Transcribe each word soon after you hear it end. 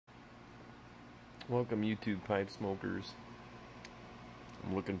Welcome, YouTube pipe smokers.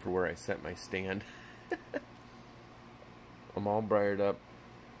 I'm looking for where I set my stand. I'm all briared up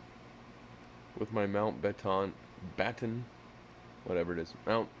with my Batten, whatever it is,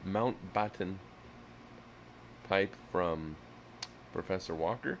 Mount Batten pipe from Professor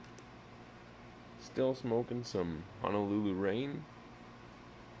Walker. Still smoking some Honolulu Rain.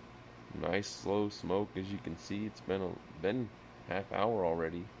 Nice slow smoke, as you can see. It's been half hour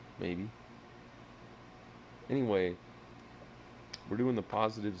already, maybe. Anyway, we're doing the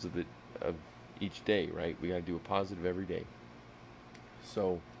positives of each day, right? We gotta do a positive every day.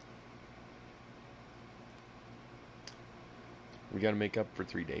 So we gotta make up for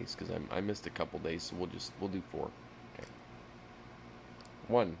 3 days because I missed a couple days, so we'll do 4. Okay.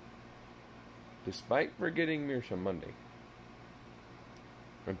 1. Despite forgetting Meerschaum Monday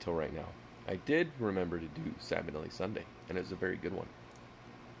until right now, I did remember to do Sabinelli Sunday, and it was a very good one.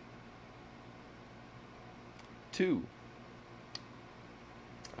 2.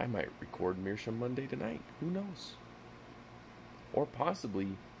 I might record Meerschaum Monday tonight. Who knows? Or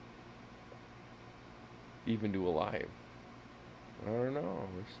possibly even do a live. I don't know.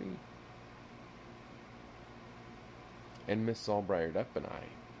 We'll see. And Miss All Briar'd Up and I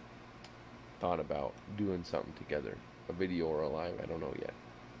thought about doing something together. A video or a live. I don't know yet.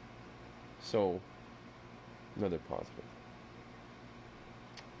 So, another positive.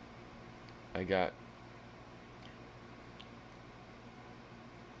 I got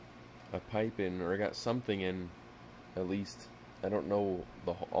a pipe in, or I got something in, at least. I don't know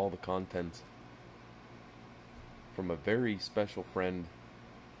all the contents, from a very special friend,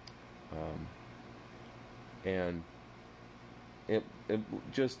 and it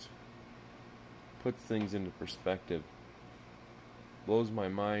just puts things into perspective, blows my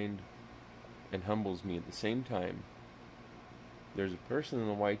mind, and humbles me at the same time. There's a person in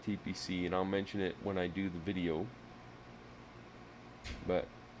the YTPC, and I'll mention it when I do the video, but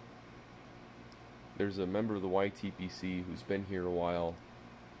there's a member of the YTPC who's been here a while,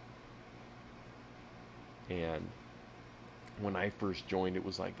 and when I first joined, it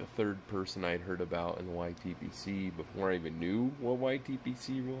was like the 3rd person I'd heard about in the YTPC before I even knew what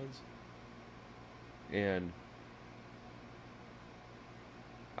YTPC was. And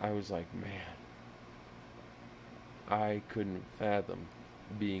I was like, man, I couldn't fathom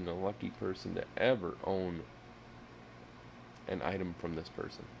being a lucky person to ever own an item from this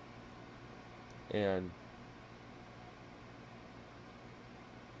person. And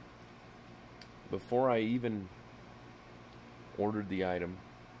before I even ordered the item,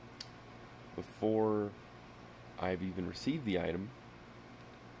 before I've even received the item,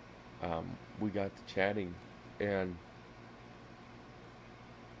 we got to chatting, and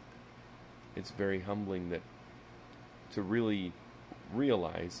it's very humbling that to really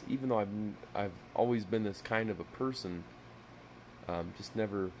realize, even though I've always been this kind of a person, just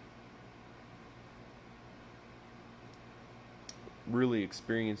never really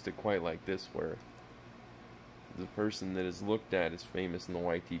experienced it quite like this, where the person that is looked at as famous in the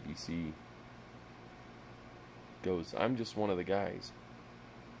YTPC goes, I'm just one of the guys,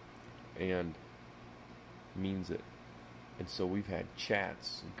 and means it. And so we've had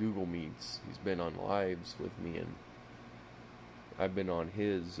chats, Google Meets, he's been on lives with me, and I've been on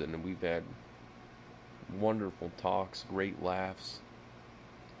his, and we've had wonderful talks, great laughs,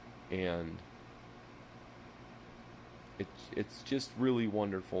 and it's just really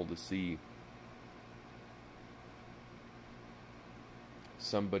wonderful to see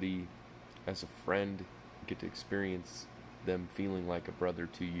somebody as a friend, get to experience them feeling like a brother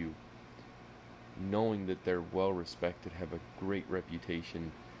to you, knowing that they're well respected, have a great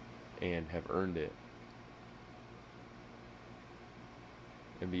reputation, and have earned it,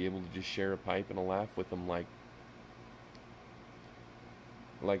 and be able to just share a pipe and a laugh with them like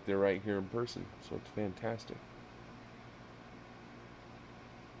they're right here in person. So it's fantastic.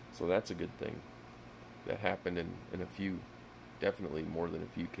 So that's a good thing that happened in a few, definitely more than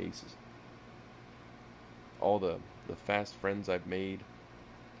a few cases. All the fast friends I've made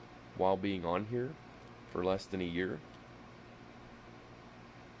while being on here for less than a year.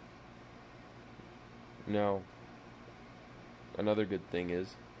 Now, another good thing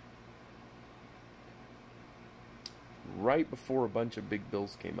is, right before a bunch of big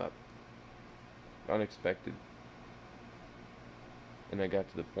bills came up, unexpected, and I got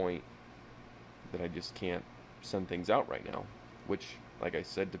to the point that I just can't send things out right now, which, like I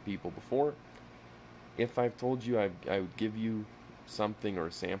said to people before, if I've told you I would give you something or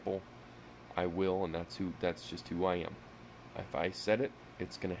a sample, I will, and that's just who I am. If I said it,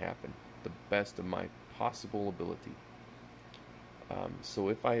 it's gonna happen, the best of my possible ability. So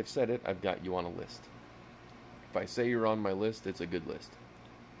if I have said it, I've got you on a list. If I say you're on my list, it's a good list.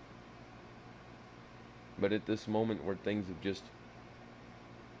 But at this moment where things have just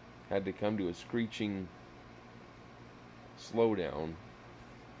had to come to a screeching slowdown,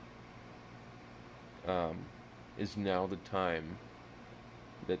 is now the time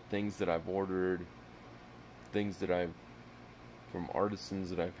that things that I've ordered, things that I've, from artisans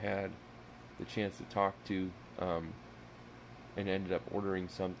that I've had the chance to talk to, and ended up ordering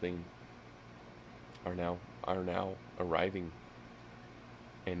something, are now arriving.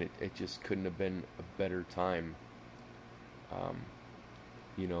 And it just couldn't have been a better time.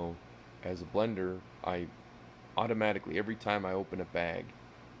 You know, as a blender, I automatically, every time I open a bag,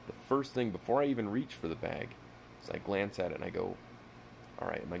 the first thing, before I even reach for the bag, is I glance at it and I go,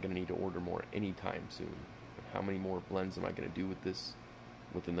 alright, am I going to need to order more anytime soon? How many more blends am I going to do with this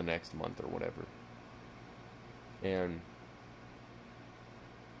within the next month or whatever? And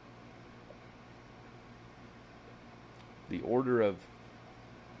the order of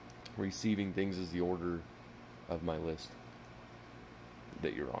receiving things is the order of my list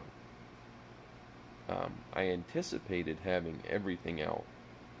that you're on. I anticipated having everything out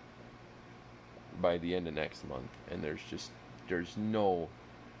by the end of next month, and there's no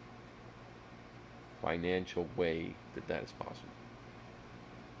financial way that is possible.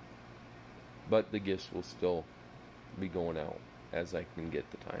 But the gifts will still be going out as I can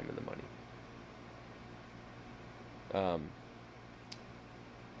get the time and the money.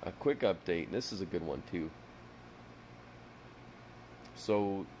 A quick update, and this is a good one too.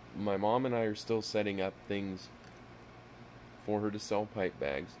 So my mom and I are still setting up things for her to sell pipe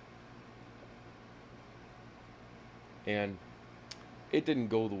bags, and it didn't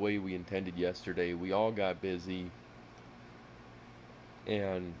go the way we intended yesterday. We all got busy,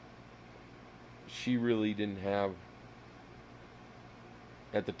 and she really didn't have,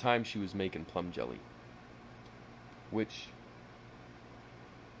 at the time she was making plum jelly, which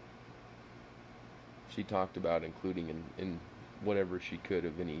she talked about including in whatever she could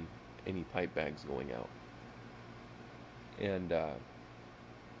of any pipe bags going out. And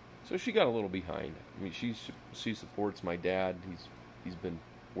so she got a little behind. I mean, she supports my dad. He's been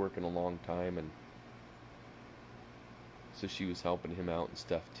working a long time, and so she was helping him out and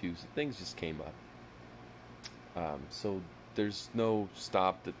stuff too. So things just came up. So there's no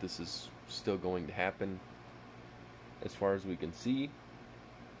stop that this is still going to happen, as far as we can see,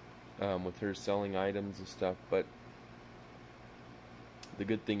 with her selling items and stuff. But the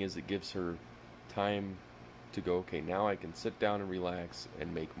good thing is it gives her time to go, okay, now I can sit down and relax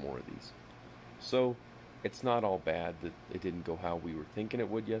and make more of these. So it's not all bad that it didn't go how we were thinking it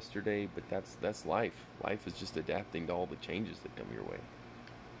would yesterday, but that's life. Life is just adapting to all the changes that come your way.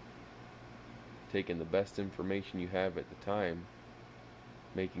 Taking the best information you have at the time,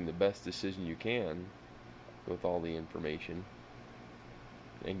 making the best decision you can with all the information,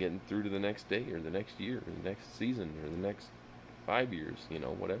 and getting through to the next day or the next year or the next season or the next 5 years, you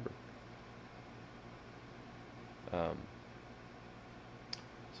know, whatever.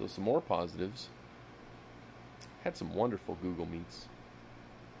 So some more positives. Had some wonderful Google Meets.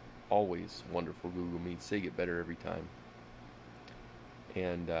 Always wonderful Google Meets. They get better every time.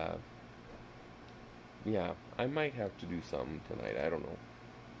 And yeah, I might have to do something tonight. I don't know.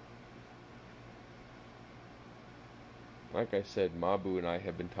 Like I said, Mabu and I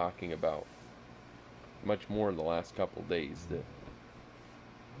have been talking about much more in the last couple days that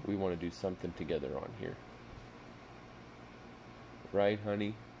we want to do something together on here. Right,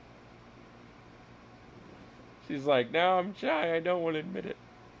 honey? She's like, no, I'm shy. I don't want to admit it.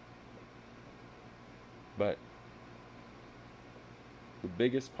 But the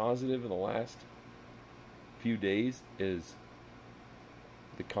biggest positive in the last few days is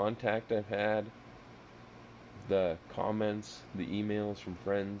the contact I've had, the comments, the emails from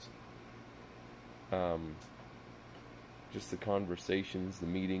friends, just the conversations, the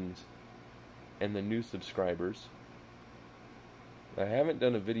meetings, and the new subscribers. I haven't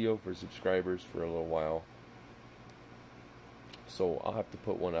done a video for subscribers for a little while, so I'll have to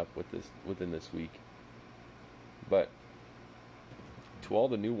put one up within this week. But to all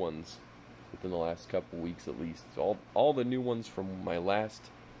the new ones within the last couple weeks at least, all the new ones from my last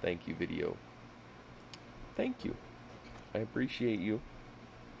thank you video, thank you. I appreciate you,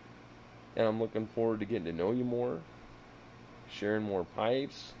 and I'm looking forward to getting to know you more, sharing more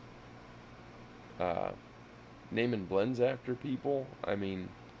pipes, naming blends after people. I mean,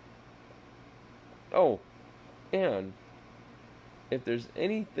 oh, and if there's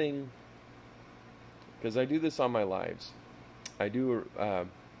anything, because I do this on my lives, I do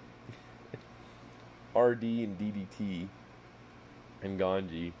RD and DDT and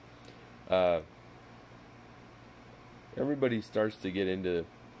Ganji. Uh, Everybody starts to get into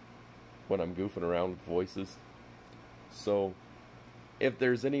when I'm goofing around with voices. So, if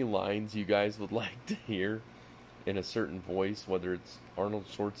there's any lines you guys would like to hear in a certain voice, whether it's Arnold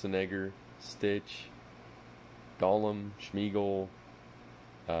Schwarzenegger, Stitch, Gollum, Schmeagol,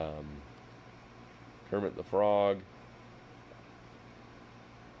 Kermit the Frog,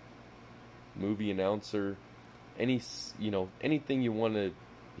 movie announcer, anything you want to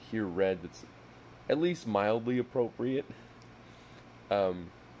hear read that's at least mildly appropriate,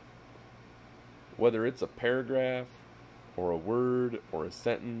 whether it's a paragraph or a word or a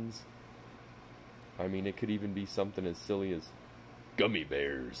sentence. I mean, it could even be something as silly as gummy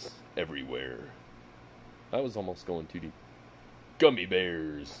bears everywhere. I was almost going too deep. Gummy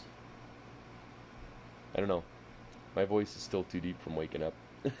bears. I don't know. My voice is still too deep from waking up.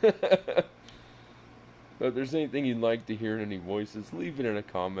 But if there's anything you'd like to hear in any voices, leave it in a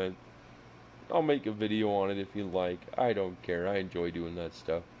comment. I'll make a video on it if you like. I don't care. I enjoy doing that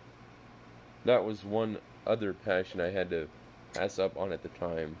stuff. That was one other passion I had to pass up on at the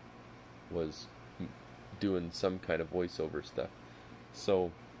time, was doing some kind of voiceover stuff.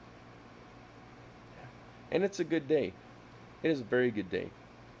 So, and it's a good day. It is a very good day.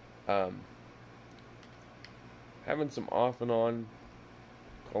 Having some off and on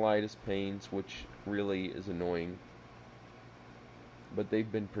colitis pains, which really is annoying. But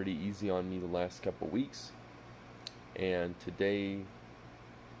they've been pretty easy on me the last couple weeks. And today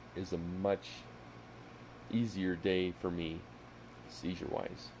is a much easier day for me,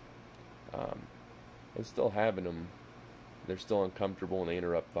 seizure-wise. I'm still having them. They're still uncomfortable and they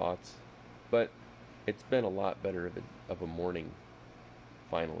interrupt thoughts. But it's been a lot better of a morning,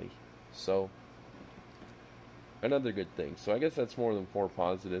 finally. So, another good thing. So I guess that's more than 4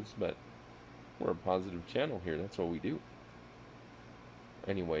 positives, but we're a positive channel here. That's what we do.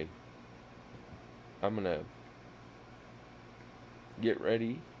 Anyway, I'm gonna get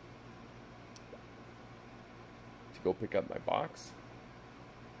ready to go pick up my box,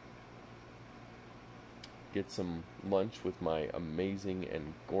 get some lunch with my amazing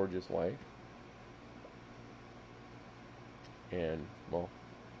and gorgeous wife, and, well,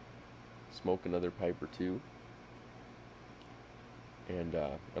 smoke another pipe or two, and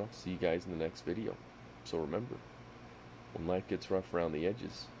I'll see you guys in the next video. So remember, when life gets rough around the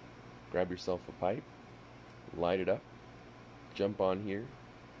edges, grab yourself a pipe, light it up, jump on here,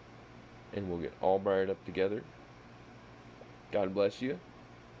 and we'll get all Briar'd up together. God bless you,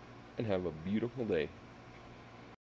 and have a beautiful day.